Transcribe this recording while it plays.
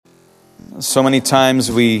So many times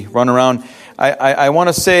we run around. I want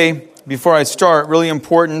to say, before I start, really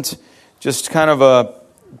important, just kind of a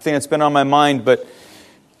thing that's been on my mind, but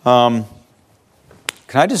can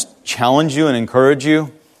I just challenge you and encourage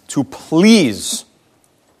you to please,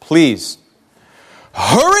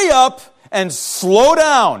 hurry up and slow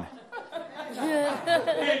down.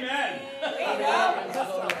 Amen.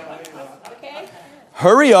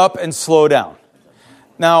 Hurry up and slow down.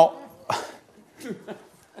 Now,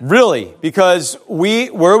 really, because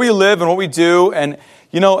where we live and what we do, and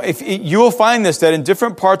if you will find this, that in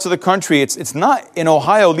different parts of the country, it's not in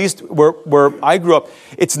Ohio, at least where I grew up,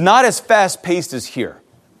 it's not as fast paced as here.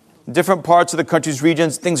 In different parts of the country's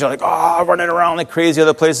regions, things are like running around like crazy.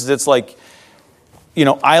 Other places, it's like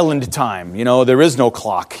island time. There is no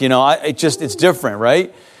clock. It's different,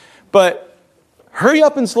 right? But hurry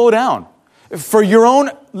up and slow down. For your own,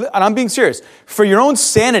 and I'm being serious, for your own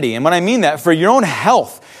sanity, and when I mean that, for your own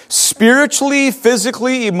health, spiritually,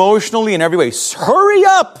 physically, emotionally, in every way, hurry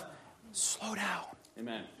up, slow down.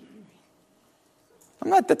 Amen.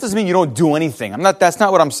 That doesn't mean you don't do anything. That's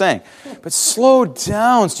not what I'm saying. But slow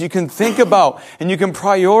down so you can think about and you can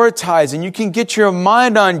prioritize and you can get your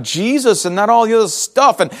mind on Jesus and not all the other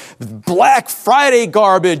stuff and Black Friday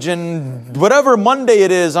garbage and whatever Monday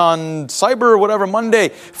it is on Cyber whatever Monday.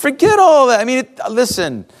 Forget all that.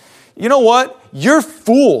 Listen, you know what? You're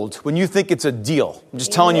fooled when you think it's a deal. I'm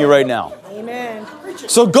just telling you right now. Amen.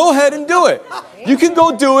 So go ahead and do it. You can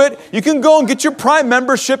go do it. You can go and get your Prime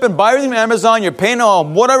membership and buy everything on Amazon. You're paying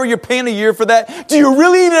whatever you're paying a year for that. Do you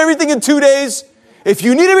really need everything in 2 days? If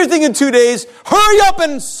you need everything in 2 days, hurry up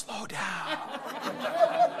and slow down.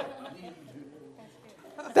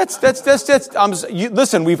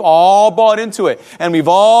 Listen, we've all bought into it. And we're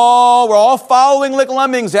all following like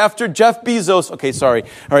lemmings after Jeff Bezos. Okay, sorry.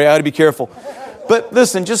 All right, I got to be careful. But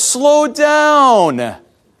listen, just slow down.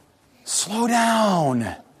 Slow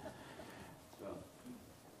down.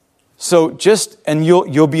 So and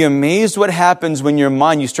you'll be amazed what happens when your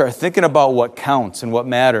mind, you start thinking about what counts and what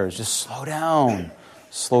matters. Just slow down.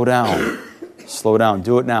 Slow down. Slow down.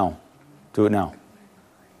 Do it now. Do it now.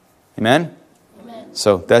 Amen? Amen.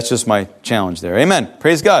 So that's just my challenge there. Amen.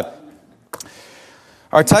 Praise God.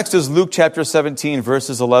 Our text is Luke chapter 17,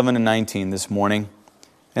 verses 11 and 19 this morning.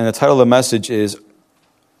 And the title of the message is,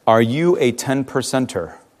 Are You a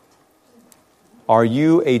 10%er? Are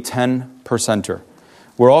you a 10%er?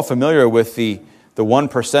 We're all familiar with the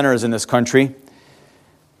 1%ers in this country.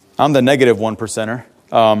 I'm the negative 1%er.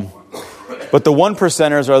 But the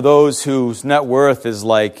 1%ers are those whose net worth is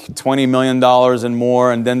like $20 million and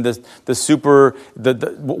more. And then the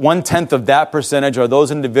 1/10 of that percentage are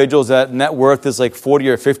those individuals that net worth is like 40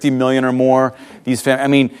 or 50 million or more.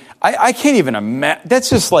 I can't even imagine. That's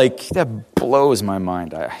just that blows my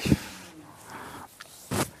mind.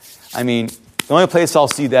 The only place I'll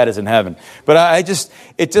see that is in heaven. But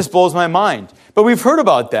it just blows my mind. But we've heard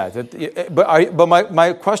about that. But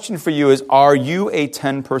my question for you is, are you a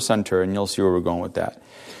 10%er? And you'll see where we're going with that.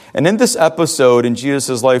 And in this episode in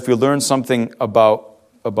Jesus' life, we learn something about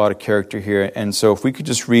a character here. And so if we could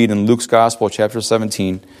just read in Luke's Gospel, chapter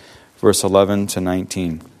 17, verse 11 to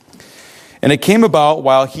 19. And it came about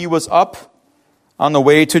while he was up on the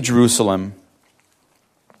way to Jerusalem,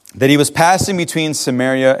 that he was passing between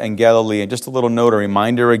Samaria and Galilee. And just a little note, a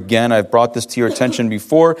reminder again, I've brought this to your attention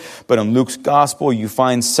before, but in Luke's gospel, you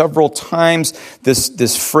find several times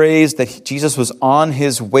this phrase that Jesus was on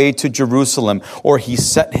his way to Jerusalem, or he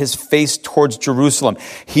set his face towards Jerusalem.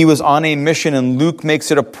 He was on a mission, and Luke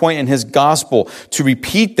makes it a point in his gospel to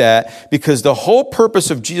repeat that, because the whole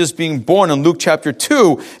purpose of Jesus being born in Luke chapter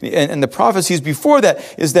 2, and the prophecies before that,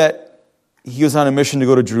 is that he was on a mission to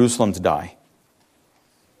go to Jerusalem to die.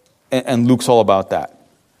 And Luke's all about that.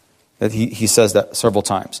 That he says that several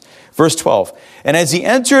times. Verse 12. And as he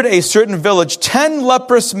entered a certain village, 10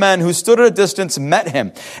 leprous men who stood at a distance met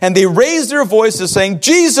him. And they raised their voices saying,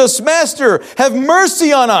 Jesus, Master, have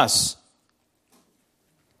mercy on us.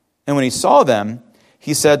 And when he saw them,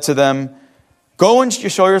 he said to them, Go and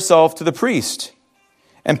show yourself to the priest.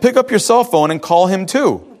 And pick up your cell phone and call him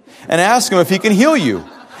too. And ask him if he can heal you.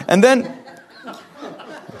 And then...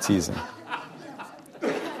 Teasing.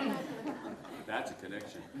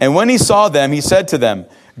 And when he saw them, he said to them,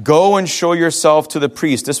 Go and show yourself to the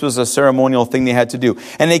priest. This was a ceremonial thing they had to do.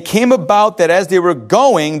 And it came about that as they were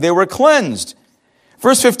going, they were cleansed.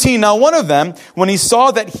 Verse 15, Now one of them, when he saw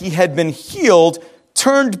that he had been healed,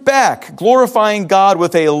 turned back, glorifying God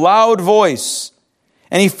with a loud voice.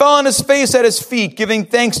 And he fell on his face at his feet, giving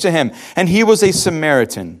thanks to him. And he was a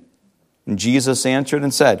Samaritan. And Jesus answered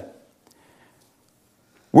and said,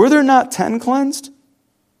 Were there not 10 cleansed?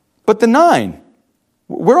 But the 9,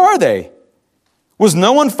 where are they? Was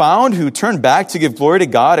no one found who turned back to give glory to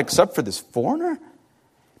God except for this foreigner?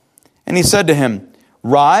 And he said to him,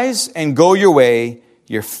 rise and go your way.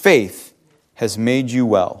 Your faith has made you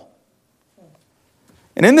well.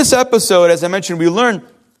 And in this episode, as I mentioned, we learn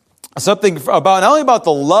something about not only about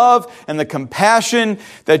the love and the compassion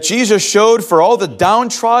that Jesus showed for all the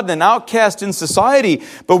downtrodden and outcast in society,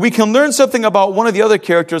 but we can learn something about one of the other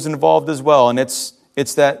characters involved as well, and it's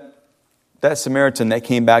that Samaritan that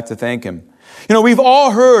came back to thank him. You know, we've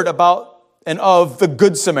all heard about and of the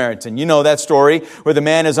Good Samaritan. You know that story where the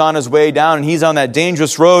man is on his way down and he's on that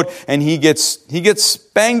dangerous road and he gets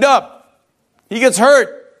banged up. He gets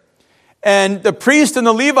hurt. And the priest and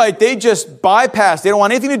the Levite, they just bypass. They don't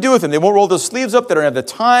want anything to do with him. They won't roll their sleeves up. They don't have the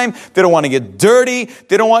time. They don't want to get dirty.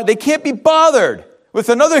 They can't be bothered with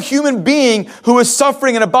another human being who is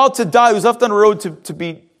suffering and about to die, who's left on the road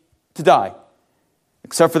to die.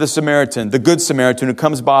 Except for the Samaritan, the Good Samaritan who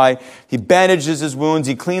comes by. He bandages his wounds.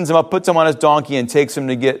 He cleans them up, puts him on his donkey, and takes him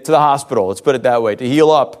to get to the hospital. Let's put it that way, to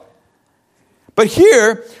heal up. But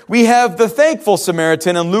here we have the thankful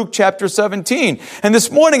Samaritan in Luke chapter 17. And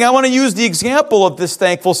this morning I want to use the example of this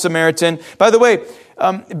thankful Samaritan. By the way,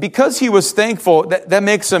 because he was thankful, that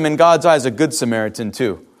makes him in God's eyes a good Samaritan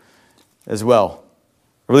too, as well.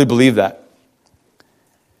 I really believe that.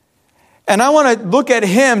 And I want to look at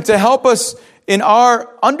him to help us in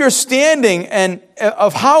our understanding and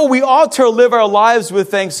of how we ought to live our lives with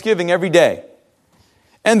thanksgiving every day.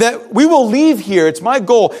 And that we will leave here, it's my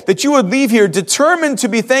goal, that you would leave here determined to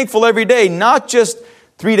be thankful every day, not just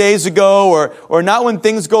 3 days ago or not when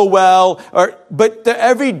things go well, but that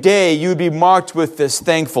every day you would be marked with this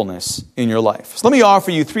thankfulness in your life. So let me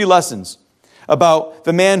offer you 3 lessons about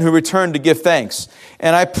the man who returned to give thanks.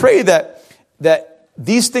 And I pray that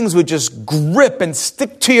these things would just grip and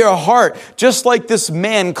stick to your heart, just like this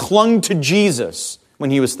man clung to Jesus when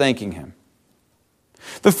he was thanking him.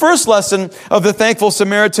 The first lesson of the thankful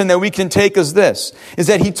Samaritan that we can take is this, is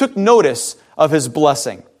that he took notice of his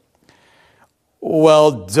blessing.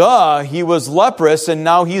 Well, duh, he was leprous and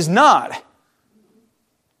now he's not.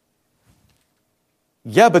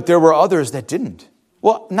 Yeah, but there were others that didn't.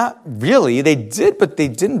 Well, not really. They did, but they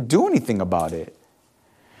didn't do anything about it.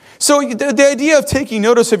 So the idea of taking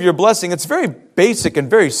notice of your blessing, it's very basic and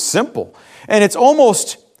very simple. And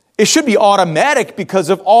it should be automatic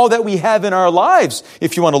because of all that we have in our lives,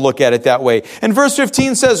 if you want to look at it that way. And verse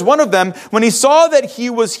 15 says, one of them, when he saw that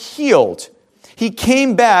he was healed, he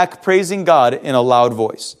came back praising God in a loud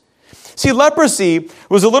voice. See, leprosy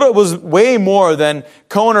was way more than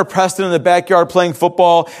Cohen or Preston in the backyard playing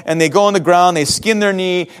football, and they go on the ground, they skin their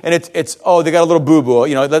knee, and they got a little boo-boo.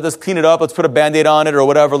 You know, let's clean it up, let's put a Band-Aid on it or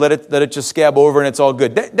whatever, let it just scab over and it's all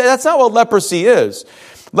good. That's not what leprosy is.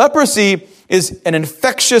 Leprosy is an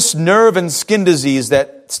infectious nerve and skin disease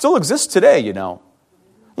that still exists today, you know.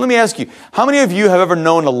 Let me ask you, how many of you have ever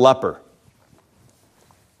known a leper?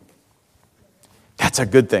 That's a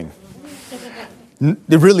good thing.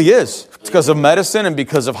 It really is. It's because of medicine and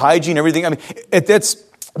because of hygiene, everything. I mean,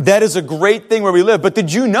 that is a great thing where we live. But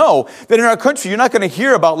did you know that in our country, you're not going to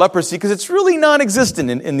hear about leprosy because it's really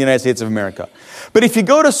non-existent in the United States of America. But if you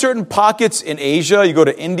go to certain pockets in Asia, you go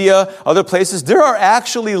to India, other places, there are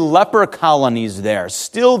actually leper colonies there,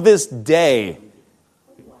 still this day.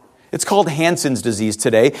 It's called Hansen's disease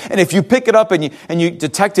today. And if you pick it up and you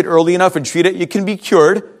detect it early enough and treat it, you can be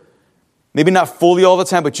cured. Maybe not fully all the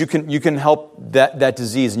time, but you can help that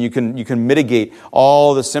disease, and you can mitigate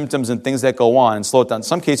all the symptoms and things that go on and slow it down. In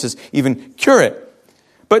some cases, even cure it.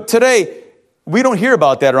 But today, we don't hear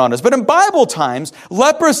about that around us. But in Bible times,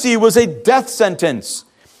 leprosy was a death sentence.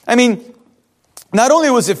 I mean, not only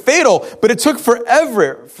was it fatal, but it took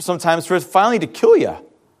forever sometimes for it finally to kill you.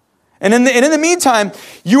 And in the meantime,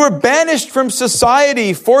 you were banished from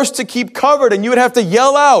society, forced to keep covered, and you would have to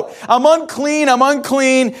yell out, I'm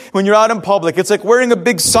unclean, when you're out in public. It's like wearing a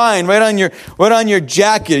big sign right on your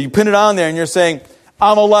jacket. You pin it on there, and you're saying,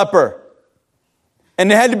 I'm a leper.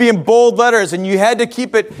 And it had to be in bold letters, and you had to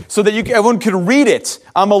keep it so that everyone could read it.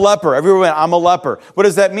 I'm a leper. Everyone went, I'm a leper. What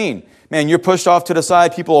does that mean? Man, you're pushed off to the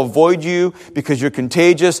side. People avoid you because you're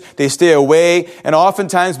contagious. They stay away. And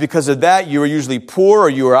oftentimes because of that, you were usually poor or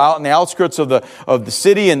you were out in the outskirts of the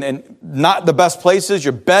city and not the best places.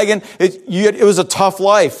 You're begging. It was a tough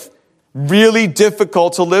life. Really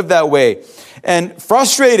difficult to live that way. And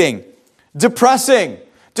frustrating, depressing,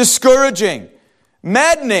 discouraging,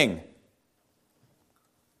 maddening.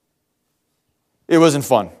 It wasn't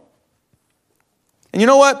fun. And you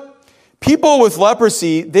know what? People with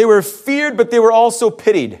leprosy, they were feared, but they were also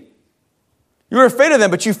pitied. You were afraid of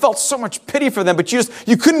them, but you felt so much pity for them, but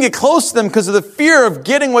you couldn't get close to them because of the fear of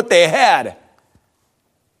getting what they had.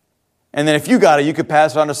 And then if you got it, you could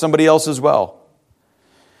pass it on to somebody else as well.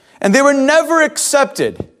 And they were never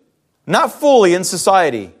accepted, not fully in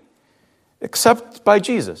society, except by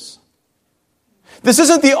Jesus. This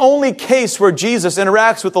isn't the only case where Jesus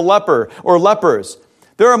interacts with a leper or lepers.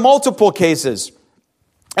 There are multiple cases.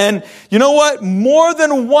 And you know what? More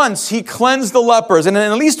than once he cleansed the lepers. And in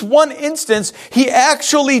at least one instance, he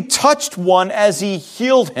actually touched one as he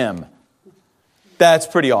healed him. That's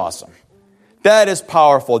pretty awesome. That is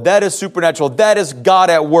powerful. That is supernatural. That is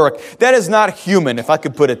God at work. That is not human, if I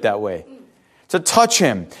could put it that way. To touch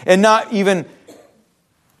him and not even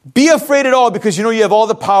be afraid at all because you know you have all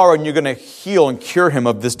the power and you're going to heal and cure him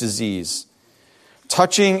of this disease.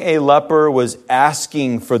 Touching a leper was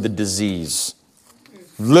asking for the disease.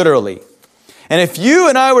 Literally. And if you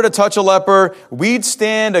and I were to touch a leper, we'd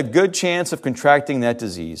stand a good chance of contracting that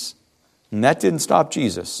disease. And that didn't stop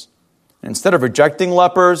Jesus. Instead of rejecting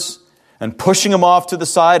lepers and pushing them off to the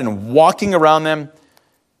side and walking around them,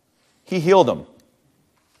 he healed them.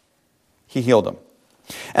 He healed them.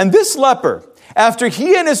 And this leper, after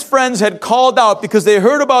he and his friends had called out because they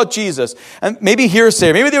heard about Jesus, and maybe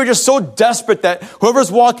hearsay, maybe they were just so desperate that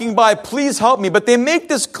whoever's walking by, please help me. But they make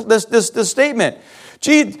this statement.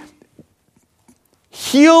 Gee,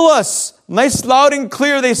 heal us. Nice, loud and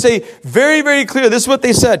clear. They say very, very clear. This is what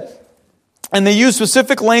they said. And they use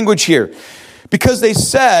specific language here. Because they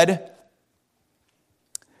said,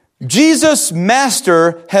 Jesus,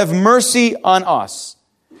 Master, have mercy on us.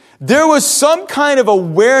 There was some kind of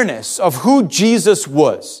awareness of who Jesus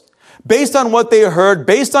was, based on what they heard,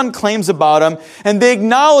 based on claims about him, and they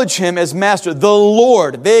acknowledge him as Master, the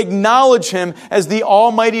Lord. They acknowledge him as the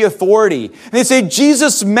almighty authority. And they say,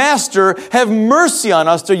 Jesus, Master, have mercy on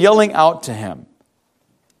us. They're yelling out to him.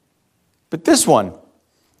 But this one,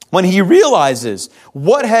 when he realizes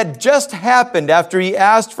what had just happened after he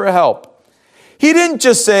asked for help, he didn't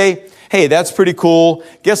just say, hey, that's pretty cool.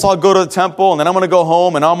 Guess I'll go to the temple and then I'm going to go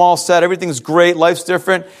home and I'm all set. Everything's great. Life's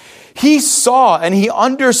different. He saw and he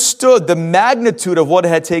understood the magnitude of what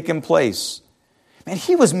had taken place. Man,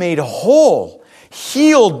 he was made whole,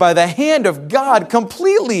 healed by the hand of God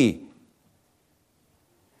completely.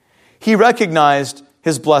 He recognized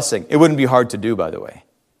his blessing. It wouldn't be hard to do, by the way.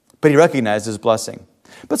 But he recognized his blessing.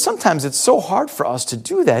 But sometimes it's so hard for us to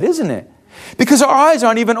do that, isn't it? Because our eyes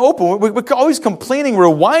aren't even open. We're always complaining. We're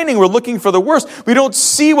whining. We're looking for the worst. We don't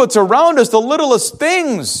see what's around us, the littlest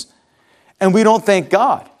things. And we don't thank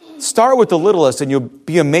God. Start with the littlest and you'll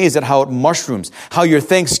be amazed at how it mushrooms, how your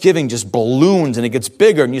thanksgiving just balloons and it gets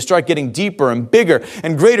bigger and you start getting deeper and bigger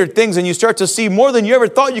and greater things and you start to see more than you ever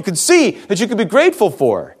thought you could see that you could be grateful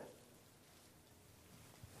for.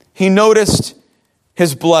 He noticed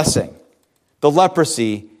his blessing. The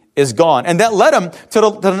leprosy is gone. And that led him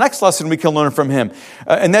to the next lesson we can learn from him.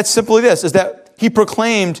 And that's simply this, is that he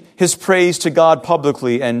proclaimed his praise to God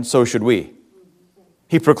publicly, and so should we.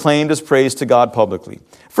 He proclaimed his praise to God publicly.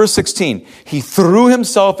 Verse 16, he threw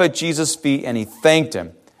himself at Jesus' feet and he thanked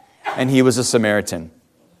him. And he was a Samaritan.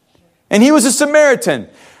 And he was a Samaritan.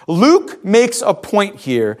 Luke makes a point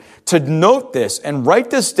here to note this and write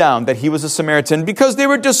this down that he was a Samaritan because they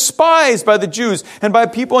were despised by the Jews and by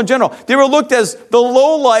people in general. They were looked as the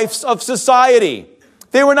lowlifes of society.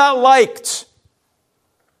 They were not liked.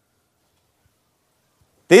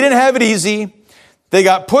 They didn't have it easy. They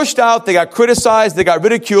got pushed out. They got criticized. They got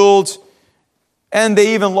ridiculed. And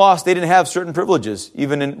they even lost. They didn't have certain privileges,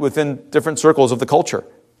 even within different circles of the culture.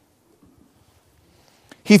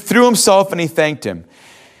 He threw himself and he thanked him.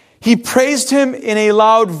 He praised him in a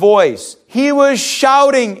loud voice. He was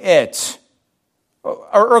shouting it.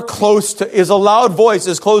 Or close to, is a loud voice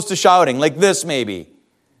is close to shouting, like this maybe.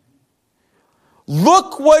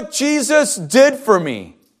 Look what Jesus did for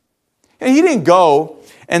me. And he didn't go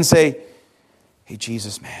and say, hey,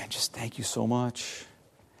 Jesus, man, just thank you so much.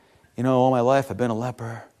 You know, all my life I've been a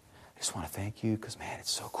leper. I just want to thank you because, man,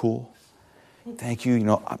 it's so cool. Thank you. You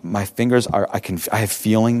know, my fingers I have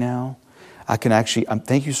feeling now. I can actually,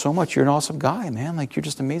 thank you so much. You're an awesome guy, man. Like, you're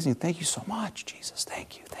just amazing. Thank you so much, Jesus.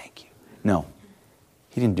 Thank you. Thank you. No,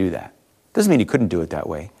 he didn't do that. Doesn't mean he couldn't do it that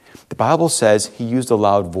way. The Bible says he used a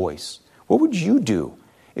loud voice. What would you do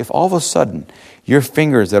if all of a sudden your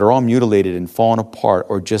fingers that are all mutilated and falling apart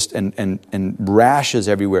or just and rashes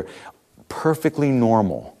everywhere, perfectly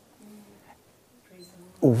normal?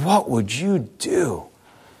 What would you do?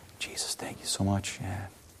 Jesus, thank you so much. Yeah.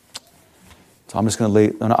 So I'm just going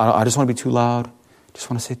to I just want to be too loud. Just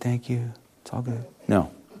want to say thank you. It's all good. No.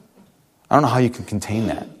 I don't know how you can contain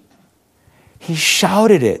that. He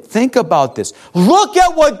shouted it. Think about this. Look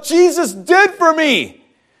at what Jesus did for me.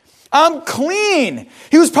 I'm clean.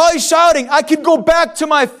 He was probably shouting, I can go back to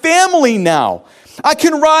my family now. I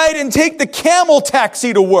can ride and take the camel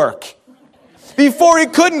taxi to work. Before he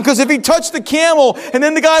couldn't, because if he touched the camel, and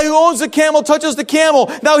then the guy who owns the camel touches the camel,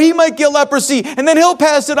 now he might get leprosy, and then he'll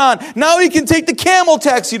pass it on. Now he can take the camel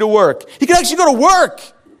taxi to work. He can actually go to work.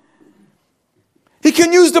 He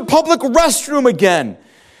can use the public restroom again.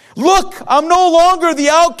 Look, I'm no longer the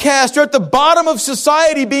outcast or at the bottom of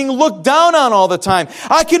society being looked down on all the time.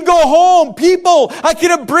 I can go home. People, I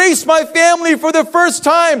can embrace my family for the first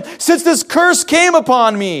time since this curse came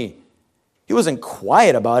upon me. He wasn't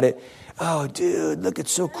quiet about it. Oh, dude, look,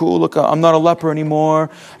 it's so cool. Look, I'm not a leper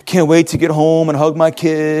anymore. I can't wait to get home and hug my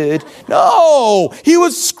kid. No, he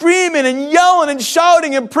was screaming and yelling and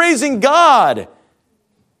shouting and praising God.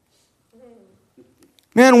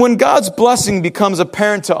 Man, when God's blessing becomes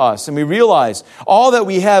apparent to us and we realize all that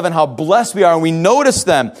we have and how blessed we are and we notice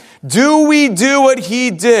them, do we do what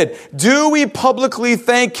he did? Do we publicly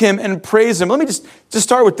thank him and praise him? Let me just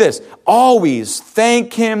start with this. Always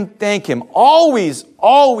thank him, thank him. Always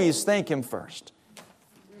thank him first.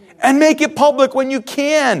 And make it public when you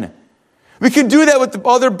can. We can do that with the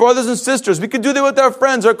other brothers and sisters. We can do that with our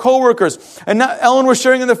friends, our coworkers. And Ellen was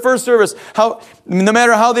sharing in the first service how no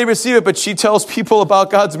matter how they receive it, but she tells people about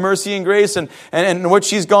God's mercy and grace and what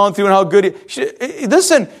she's gone through and how good.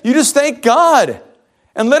 Listen, you just thank God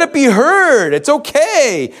and let it be heard. It's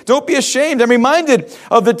okay. Don't be ashamed. I'm reminded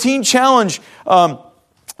of the Teen Challenge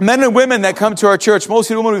men and women that come to our church,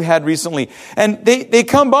 mostly the women we've had recently, and they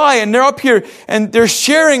come by and they're up here and they're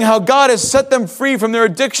sharing how God has set them free from their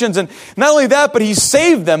addictions. And not only that, but he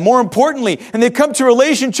saved them, more importantly. And they come to a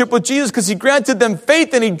relationship with Jesus because he granted them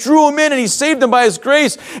faith and he drew them in and he saved them by his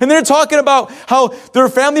grace. And they're talking about how their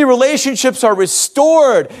family relationships are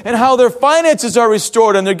restored and how their finances are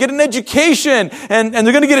restored and they're getting education and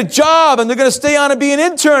they're going to get a job and they're going to stay on and be an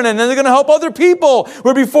intern and then they're going to help other people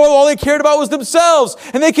where before all they cared about was themselves.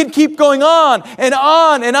 And they can keep going on and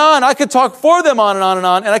on and on. I could talk for them on and on and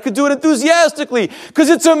on, and I could do it enthusiastically because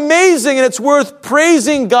it's amazing and it's worth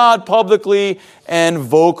praising God publicly and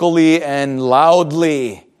vocally and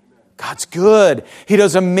loudly. God's good. He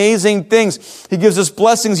does amazing things. He gives us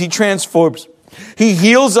blessings. He transforms. He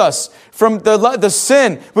heals us from the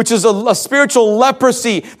sin, which is a spiritual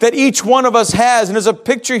leprosy that each one of us has. And there's a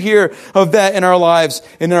picture here of that in our lives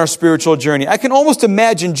and in our spiritual journey. I can almost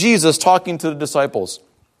imagine Jesus talking to the disciples.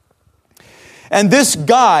 And this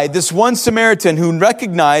guy, this one Samaritan who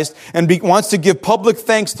recognized and wants to give public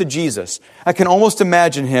thanks to Jesus, I can almost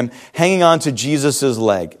imagine him hanging on to Jesus'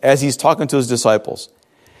 leg as he's talking to his disciples.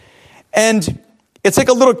 And it's like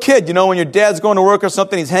a little kid, you know, when your dad's going to work or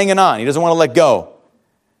something, he's hanging on. He doesn't want to let go.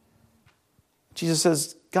 Jesus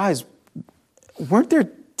says, guys, weren't there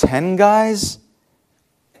 10 guys?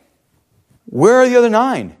 Where are the other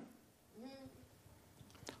 9?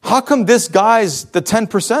 How come this guy's the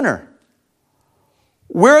 10%er?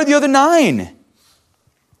 Where are the other 9?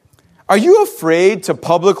 Are you afraid to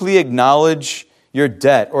publicly acknowledge your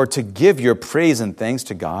debt or to give your praise and thanks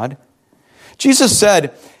to God? Jesus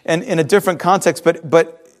said, and in a different context,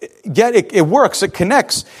 but yet it works, it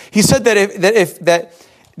connects. He said that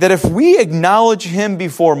if we acknowledge him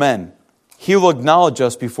before men, he will acknowledge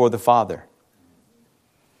us before the Father.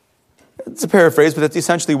 It's a paraphrase, but that's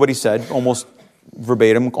essentially what he said, almost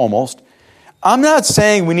verbatim, almost. I'm not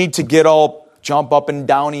saying we need to get all jump up and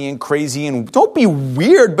downy and crazy and don't be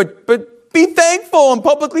weird, but be thankful and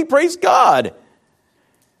publicly praise God.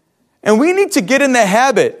 And we need to get in the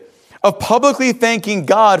habit of publicly thanking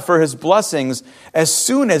God for his blessings as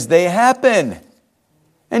soon as they happen.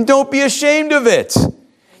 And don't be ashamed of it.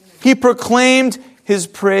 He proclaimed his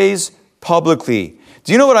praise publicly.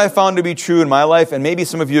 Do you know what I found to be true in my life? And maybe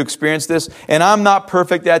some of you experienced this, and I'm not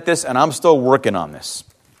perfect at this, and I'm still working on this.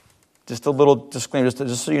 Just a little disclaimer,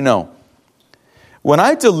 just so you know. When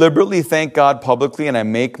I deliberately thank God publicly and I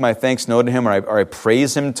make my thanks known to him or I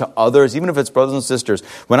praise him to others, even if it's brothers and sisters,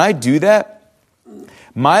 when I do that,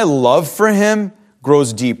 my love for him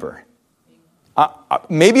grows deeper.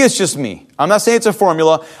 Maybe it's just me. I'm not saying it's a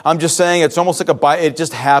formula. I'm just saying it's almost like it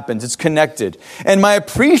just happens. It's connected. And my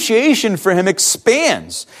appreciation for him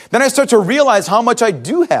expands. Then I start to realize how much I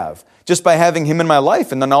do have just by having him in my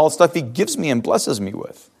life and then all the stuff he gives me and blesses me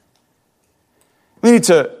with. We need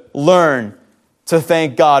to learn to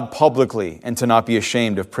thank God publicly and to not be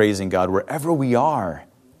ashamed of praising God wherever we are.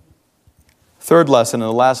 Third lesson and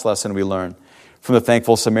the last lesson we learn from the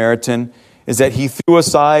thankful Samaritan is that he threw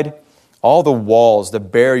aside all the walls, the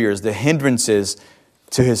barriers, the hindrances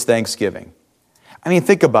to his thanksgiving. I mean,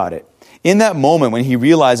 think about it. In that moment when he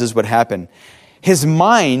realizes what happened, his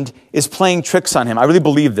mind is playing tricks on him. I really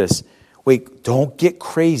believe this. Wait, don't get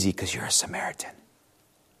crazy because you're a Samaritan.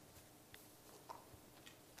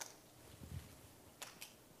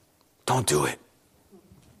 Don't do it.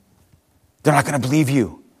 They're not going to believe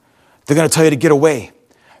you. They're going to tell you to get away.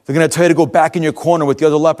 They're going to tell you to go back in your corner with the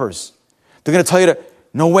other lepers. They're going to tell you to,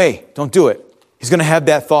 no way, don't do it. He's going to have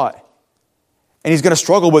that thought. And he's going to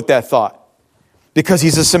struggle with that thought because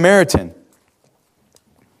he's a Samaritan.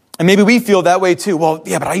 And maybe we feel that way too. Well,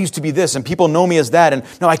 yeah, but I used to be this and people know me as that. And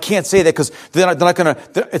no, I can't say that because it's not going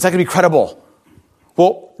to be credible.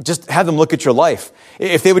 Well, just have them look at your life.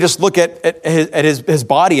 If they would just look at his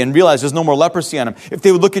body and realize there's no more leprosy on him. If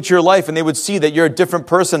they would look at your life and they would see that you're a different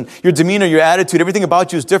person, your demeanor, your attitude, everything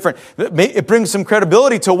about you is different. It brings some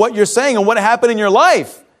credibility to what you're saying and what happened in your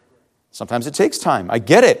life. Sometimes it takes time. I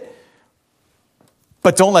get it.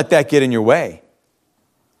 But don't let that get in your way.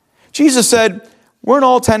 Jesus said, weren't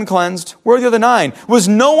all 10 cleansed? Where are the other 9? Was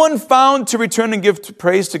no one found to return and give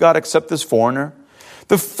praise to God except this foreigner?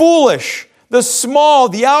 The foolish, the small,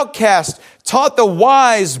 the outcast taught the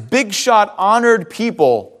wise, big shot, honored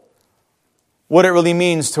people what it really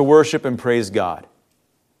means to worship and praise God.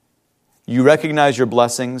 You recognize your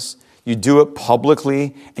blessings, you do it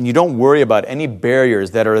publicly, and you don't worry about any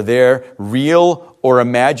barriers that are there, real or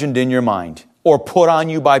imagined in your mind, or put on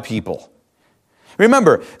you by people.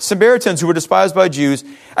 Remember, Samaritans who were despised by Jews,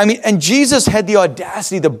 and Jesus had the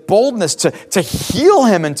audacity, the boldness to heal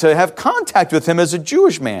him and to have contact with him as a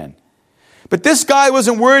Jewish man. But this guy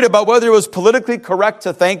wasn't worried about whether it was politically correct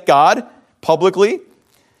to thank God publicly.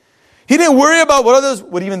 He didn't worry about what others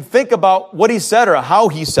would even think about what he said or how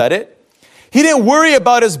he said it. He didn't worry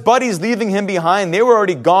about his buddies leaving him behind. They were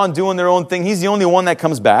already gone doing their own thing. He's the only one that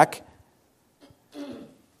comes back.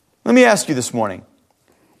 Let me ask you this morning,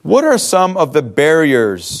 what are some of the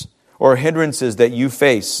barriers or hindrances that you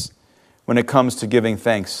face when it comes to giving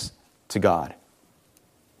thanks to God?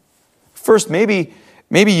 First, maybe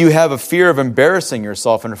you have a fear of embarrassing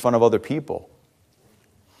yourself in front of other people.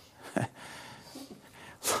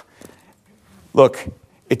 Look,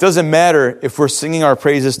 it doesn't matter if we're singing our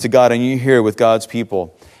praises to God and you're here with God's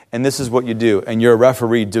people, and this is what you do, and you're a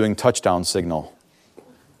referee doing touchdown signal.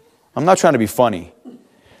 I'm not trying to be funny.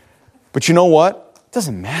 But you know what? It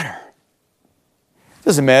doesn't matter. It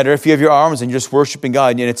doesn't matter if you have your arms and you're just worshiping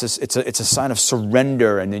God, and it's a sign of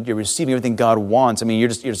surrender, and then you're receiving everything God wants. You're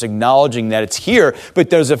just acknowledging that it's here, but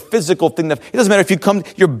there's a physical thing that it doesn't matter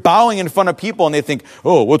if you're bowing in front of people and they think,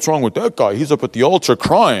 oh, what's wrong with that guy? He's up at the altar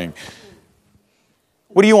crying.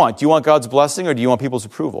 What do you want? Do you want God's blessing or do you want people's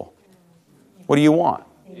approval? What do you want?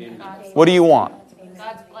 What do you want?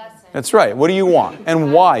 That's right. What do you want?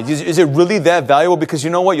 And why? Is it really that valuable? Because you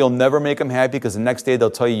know what? You'll never make them happy because the next day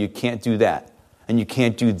they'll tell you can't do that. And you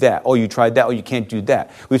can't do that. Oh, you tried that. Oh, you can't do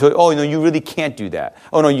that. We told you, oh, no, you really can't do that.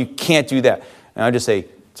 Oh, no, you can't do that. And I just say,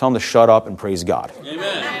 tell them to shut up and praise God.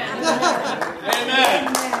 Amen.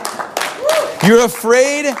 Amen. You're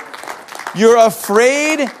afraid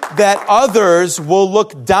that others will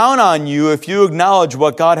look down on you if you acknowledge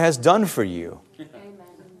what God has done for you.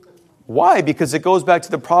 Why? Because it goes back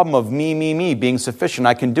to the problem of me, being sufficient.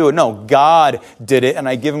 I can do it. No, God did it, and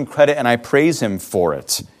I give him credit, and I praise him for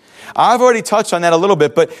it. I've already touched on that a little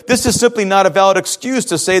bit, but this is simply not a valid excuse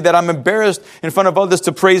to say that I'm embarrassed in front of others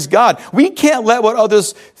to praise God. We can't let what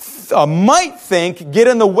others might think get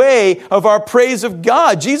in the way of our praise of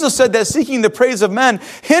God. Jesus said that seeking the praise of men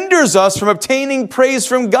hinders us from obtaining praise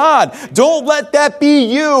from God. Don't let that be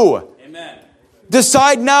you. Amen.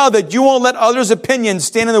 Decide now that you won't let others' opinions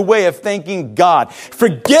stand in the way of thanking God.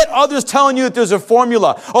 Forget others telling you that there's a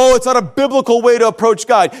formula. Oh, it's not a biblical way to approach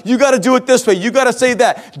God. You got to do it this way. You got to say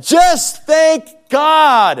that. Just thank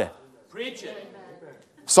God. Preach it.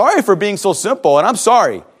 Sorry for being so simple, and I'm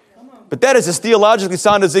sorry. But that is as theologically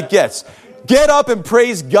sound as it gets. Get up and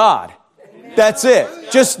praise God. That's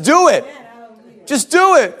it. Just do it. Just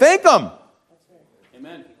do it. Thank Him.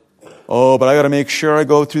 Oh, but I got to make sure I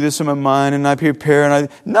go through this in my mind and I prepare.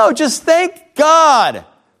 No, just thank God.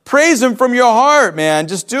 Praise Him from your heart, man.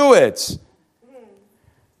 Just do it.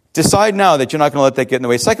 Decide now that you're not going to let that get in the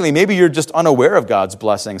way. Secondly, maybe you're just unaware of God's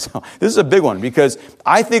blessings. This is a big one because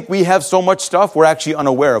I think we have so much stuff we're actually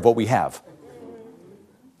unaware of what we have.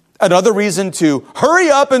 Another reason to hurry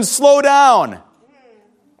up and slow down.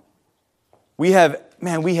 We have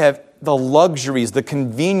the luxuries, the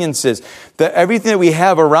conveniences, everything that we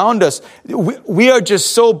have around us. We are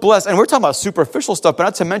just so blessed. And we're talking about superficial stuff, but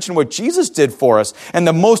not to mention what Jesus did for us. And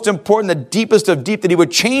the most important, the deepest of deep, that He would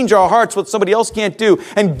change our hearts, what somebody else can't do,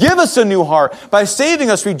 and give us a new heart by saving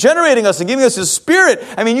us, regenerating us, and giving us His Spirit.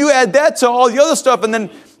 You add that to all the other stuff, and then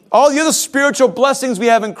all the other spiritual blessings we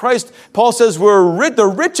have in Christ. Paul says we're the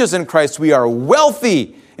riches in Christ. We are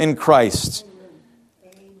wealthy in Christ.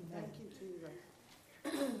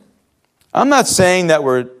 I'm not saying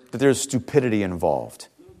that there's stupidity involved.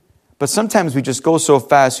 But sometimes we just go so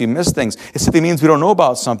fast, we miss things. It simply means we don't know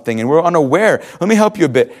about something and we're unaware. Let me help you a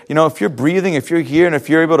bit. If you're breathing, if you're here, and if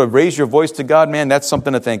you're able to raise your voice to God, man, that's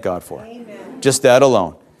something to thank God for. Amen. Just that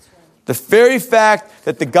alone. The very fact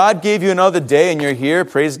that the God gave you another day and you're here,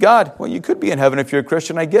 praise God. Well, you could be in heaven if you're a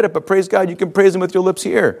Christian, I get it, but praise God, you can praise Him with your lips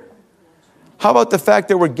here. How about the fact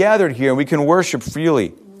that we're gathered here and we can worship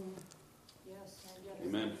freely?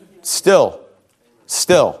 Amen. Still.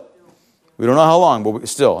 We don't know how long, but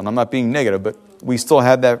still, and I'm not being negative, but we still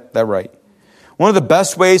have that right. One of the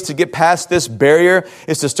best ways to get past this barrier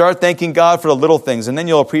is to start thanking God for the little things, and then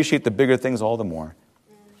you'll appreciate the bigger things all the more.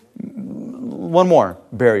 One more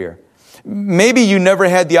barrier. Maybe you never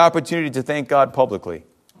had the opportunity to thank God publicly.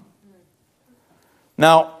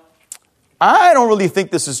 Now, I don't really think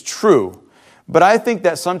this is true, but I think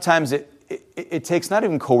that sometimes it takes not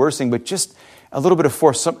even coercing, but just a little bit of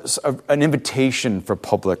force, an invitation for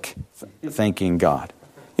public thanking God.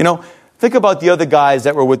 Think about the other guys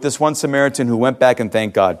that were with this one Samaritan who went back and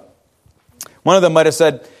thanked God. One of them might have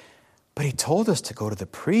said, but he told us to go to the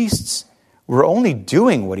priests. We're only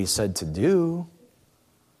doing what he said to do.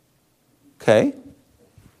 Okay.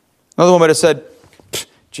 Another one might have said,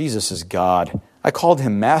 Jesus is God. I called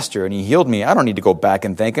him master and he healed me. I don't need to go back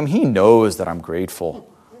and thank him. He knows that I'm grateful.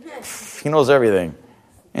 He knows everything.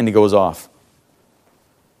 And he goes off.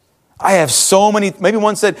 Maybe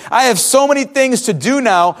one said, I have so many things to do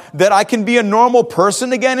now that I can be a normal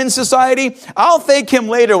person again in society. I'll thank him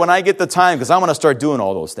later when I get the time because I'm going to start doing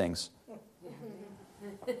all those things.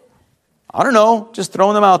 I don't know, just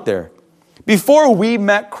throwing them out there. Before we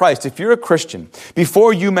met Christ, if you're a Christian,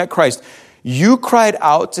 before you met Christ, you cried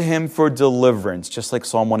out to him for deliverance, just like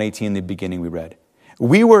Psalm 118 in the beginning we read.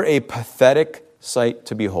 We were a pathetic sight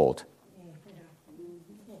to behold.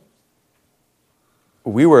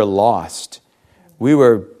 We were lost. We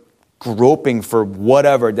were groping for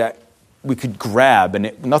whatever that we could grab,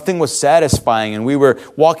 and nothing was satisfying, and we were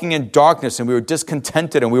walking in darkness, and we were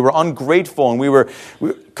discontented, and we were ungrateful, and we were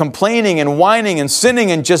complaining and whining and sinning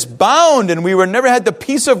and just bound, and we never had the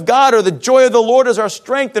peace of God or the joy of the Lord as our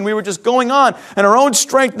strength, and we were just going on in our own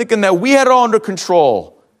strength, thinking that we had it all under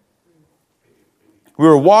control. We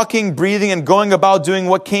were walking, breathing, and going about doing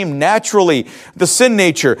what came naturally, the sin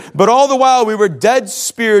nature. But all the while, we were dead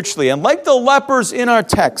spiritually. And like the lepers in our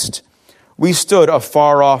text, we stood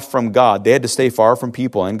afar off from God. They had to stay far from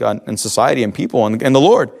people and God and society and people and the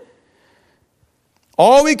Lord.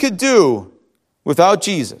 All we could do without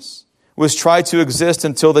Jesus was try to exist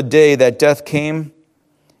until the day that death came.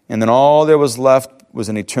 And then all there was left was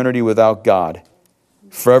an eternity without God,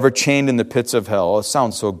 forever chained in the pits of hell. It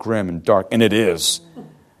sounds so grim and dark, and it is.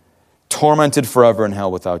 Tormented forever in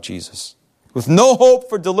hell without Jesus, with no hope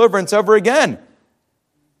for deliverance ever again.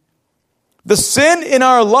 The sin in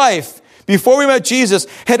our life before we met Jesus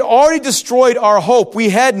had already destroyed our hope. We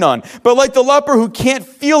had none. But like the leper who can't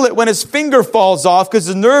feel it when his finger falls off because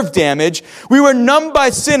of nerve damage, we were numbed by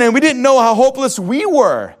sin and we didn't know how hopeless we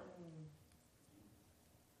were.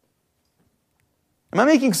 Am I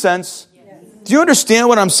making sense? Do you understand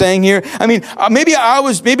what I'm saying here? I mean, maybe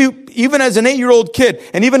even as an 8-year-old kid,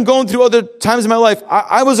 and even going through other times in my life,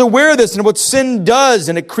 I was aware of this and what sin does,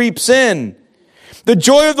 and it creeps in. The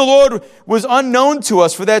joy of the Lord was unknown to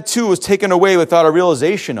us, for that too was taken away without a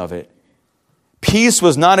realization of it. Peace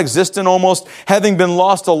was non-existent almost, having been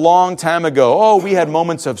lost a long time ago. Oh, we had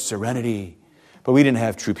moments of serenity, but we didn't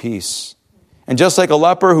have true peace. And just like a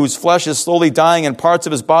leper whose flesh is slowly dying and parts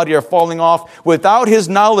of his body are falling off without his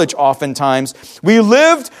knowledge oftentimes, we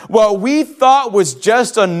lived what we thought was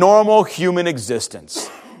just a normal human existence.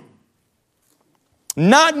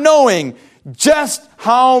 Not knowing just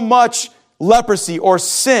how much leprosy or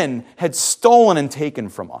sin had stolen and taken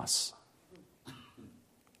from us.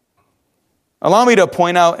 Allow me to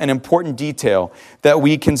point out an important detail that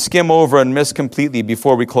we can skim over and miss completely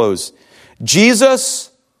before we close. Jesus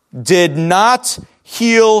did not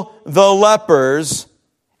heal the lepers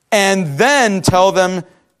and then tell them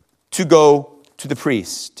to go to the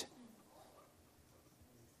priest.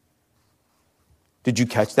 Did you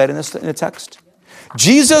catch that in the text?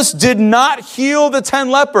 Jesus did not heal the 10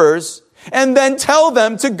 lepers and then tell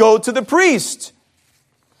them to go to the priest.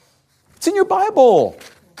 It's in your Bible.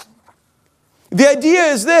 The idea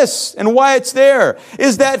is this, and why it's there,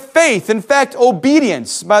 is that faith, in fact,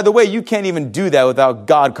 obedience. By the way, you can't even do that without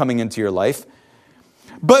God coming into your life.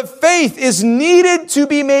 But faith is needed to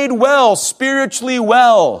be made well, spiritually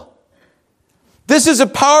well. This is a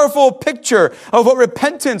powerful picture of what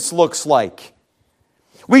repentance looks like.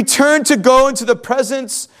 We turn to go into the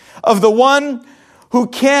presence of the one who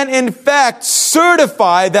can, in fact,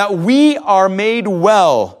 certify that we are made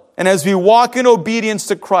well. and as we walk in obedience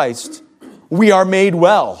to Christ, we are made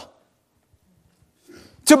well.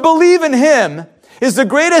 To believe in Him is the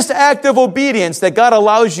greatest act of obedience that God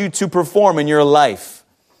allows you to perform in your life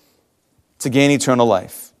to gain eternal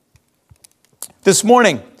life. This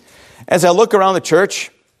morning, as I look around the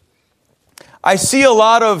church, I see a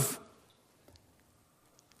lot of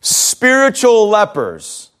spiritual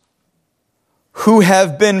lepers who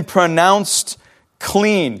have been pronounced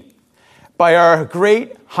clean by our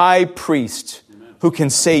great high priest who can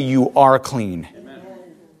say you are clean.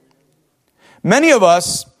 Many of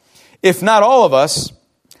us, if not all of us,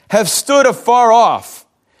 have stood afar off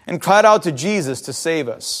and cried out to Jesus to save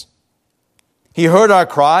us. He heard our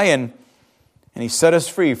cry and He set us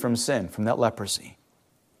free from sin, from that leprosy.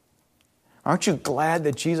 Aren't you glad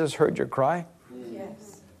that Jesus heard your cry?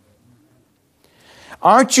 Yes.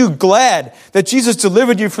 Aren't you glad that Jesus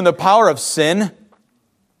delivered you from the power of sin?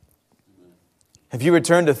 Have you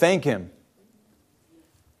returned to thank Him?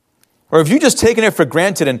 Or have you just taken it for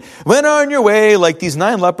granted and went on your way like these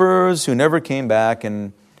 9 lepers who never came back,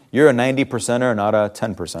 and you're a 90%er, not a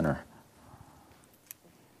 10%er?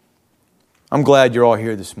 I'm glad you're all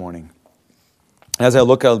here this morning. As I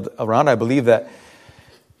look around, I believe that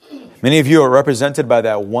many of you are represented by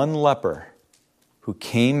that one leper who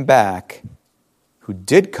came back, who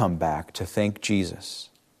did come back to thank Jesus.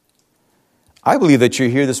 I believe that you're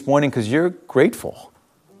here this morning because you're grateful.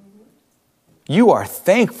 You are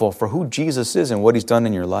thankful for who Jesus is and what He's done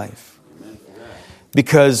in your life.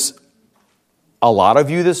 Because a lot of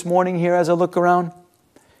you this morning here, as I look around,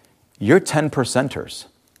 you're 10%ers.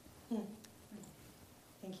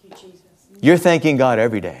 Thank you, Jesus. You're thanking God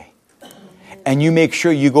every day. And you make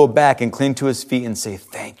sure you go back and cling to His feet and say,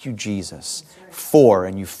 thank you, Jesus, for,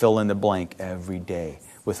 and you fill in the blank every day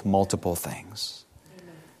with multiple things.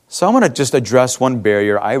 So I'm going to just address one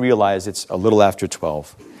barrier. I realize it's a little after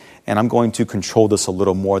 12. And I'm going to control this a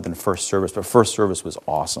little more than first service. But first service was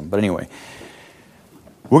awesome. But anyway,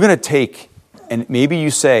 we're going to take, and maybe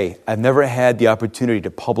you say, I've never had the opportunity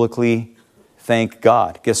to publicly thank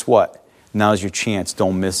God. Guess what? Now's your chance.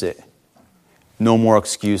 Don't miss it. No more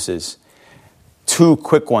excuses. 2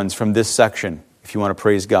 quick ones from this section, if you want to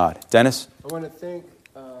praise God. Dennis? I want to thank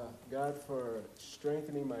God for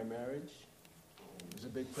strengthening my marriage. It was a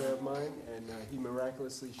big prayer of mine, and He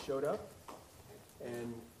miraculously showed up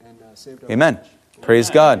and saved our Amen. marriage. Praise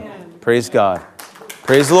God. Amen. Praise God.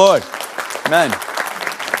 Praise the Lord. Amen.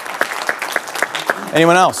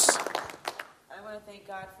 Anyone else? I want to thank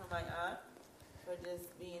God for my aunt, for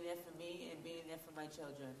just being there for me and being there for my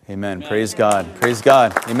children. Amen. Praise God. Praise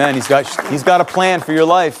God. Amen. He's got a plan for your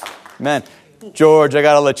life. Amen. George, I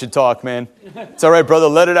got to let you talk, man. It's all right, brother.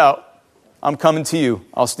 Let it out. I'm coming to you.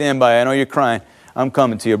 I'll stand by. I know you're crying. I'm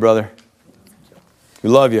coming to you, brother. We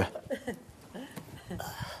love you.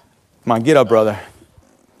 Come on, get up, brother.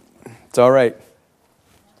 It's all right.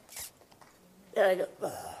 I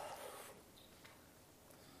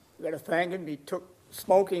got to thank Him. He took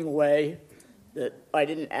smoking away that I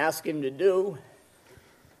didn't ask Him to do.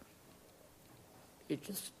 He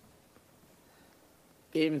just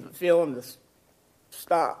gave me the feeling to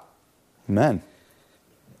stop. Amen.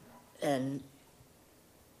 And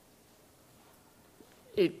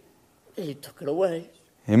he took it away.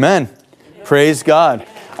 Amen. Praise God.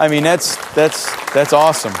 I mean, that's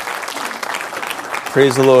awesome.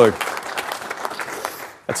 Praise the Lord.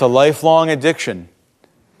 That's a lifelong addiction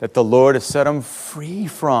that the Lord has set him free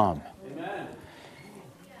from. Amen.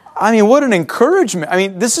 I mean, what an encouragement. I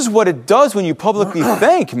mean, this is what it does when you publicly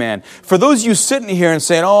thank, man. For those of you sitting here and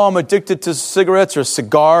saying, oh, I'm addicted to cigarettes or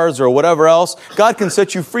cigars or whatever else, God can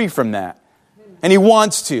set you free from that. And He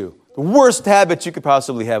wants to. The worst habits you could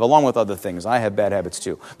possibly have, along with other things. I have bad habits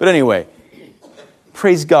too. But anyway,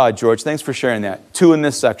 praise God, George. Thanks for sharing that. 2 in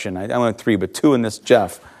this section. I went 3, but 2 in this,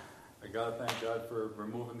 Jeff. I got to thank God for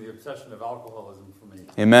removing the obsession of alcoholism from me.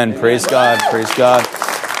 Amen. Praise God. Praise God.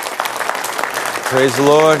 Praise the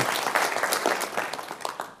Lord.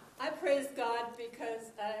 I praise God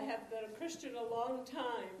because I have been a Christian a long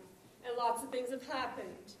time, and lots of things have happened.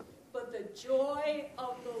 But the joy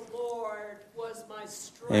of the Lord was my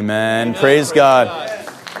strength. Amen. Praise God.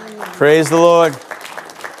 Praise the Lord.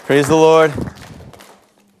 Praise the Lord.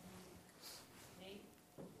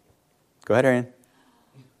 Go ahead, Ariane.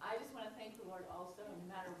 I just want to thank the Lord also, no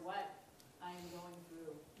matter what I am going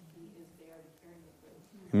through, He is there to carry me through.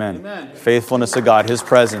 Amen. Amen. Faithfulness of God, His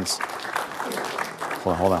presence.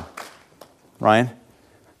 Hold on. Ryan?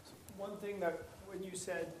 One thing that when you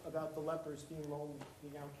said about the lepers being lonely,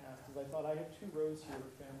 being outcast, is I thought I have 2 rows here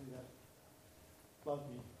of family that love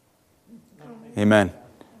me. Amen.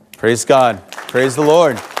 Praise God. Praise the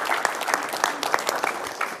Lord.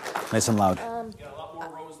 Nice and loud. You got a lot more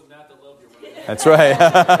rows than that love you. Right? That's right.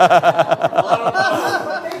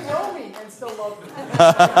 But they know me and still love me.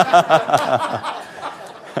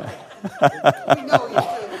 We know you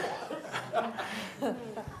too.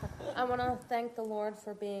 I want to thank the Lord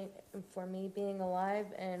for me being alive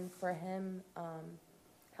and for Him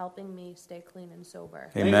helping me stay clean and sober.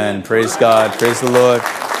 Amen. Praise God. Praise the Lord.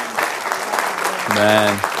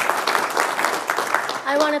 Amen.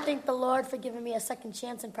 I want to thank the Lord for giving me a second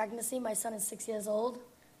chance in pregnancy. My son is 6 years old.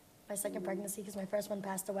 My second pregnancy, because my first one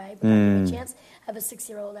passed away. But I give me a chance. I have a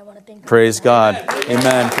 6-year-old. I want to thank God. Praise God.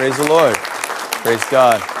 Amen. Praise the Lord. Praise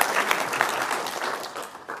God.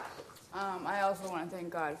 I also want to thank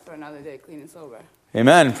God for another day clean and sober.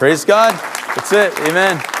 Amen. Praise God. That's it.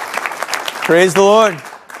 Amen. Praise the Lord. I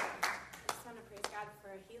just want to praise God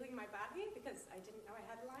for healing my body because I didn't know I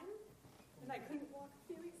had Lyme and I couldn't walk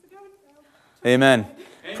a few weeks ago. So Amen.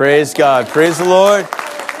 Praise God. Praise the Lord.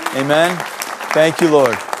 Amen. Thank you,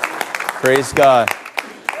 Lord. Praise God.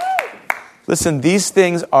 Listen, these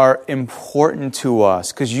things are important to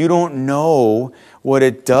us because you don't know what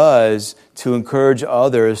it does to encourage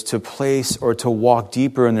others to place or to walk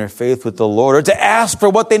deeper in their faith with the Lord or to ask for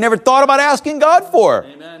what they never thought about asking God for.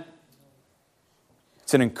 Amen.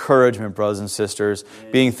 It's an encouragement, brothers and sisters.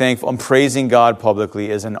 Being thankful and praising God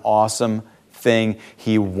publicly is an awesome thing.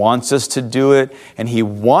 He wants us to do it, and He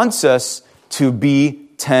wants us to be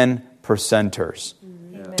 10%ers.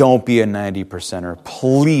 Don't be a 90%er.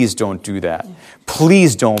 Please don't do that.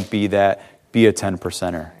 Please don't be that. Be a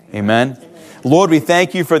 10%er. Amen? Lord, we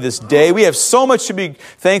thank you for this day. We have so much to be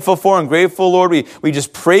thankful for and grateful, Lord. We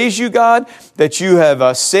just praise you, God, that you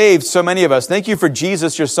have saved so many of us. Thank you for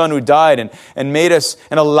Jesus, your Son, who died and made us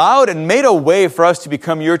and allowed and made a way for us to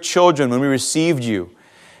become your children when we received you.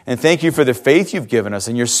 And thank you for the faith you've given us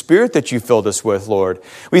and your Spirit that you filled us with, Lord.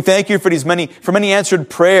 We thank you for many answered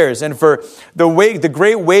prayers and for the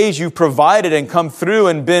great ways you've provided and come through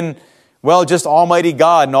and been, well, just Almighty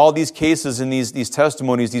God in all these cases and these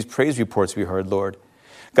testimonies, these praise reports we heard, Lord.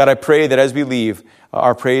 God, I pray that as we leave,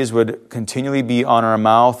 our praise would continually be on our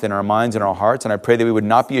mouth, in our minds, and our hearts. And I pray that we would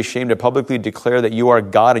not be ashamed to publicly declare that you are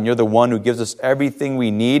God and you're the one who gives us everything we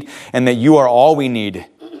need and that you are all we need.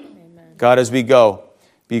 Amen. God, as we go,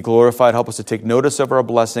 be glorified. Help us to take notice of our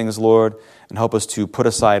blessings, Lord, and help us to put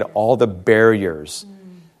aside all the barriers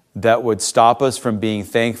that would stop us from being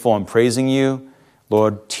thankful and praising you.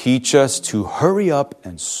 Lord, teach us to hurry up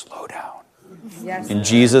and slow down. Yes. In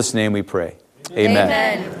Jesus' name we pray. Amen.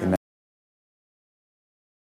 Amen. Amen.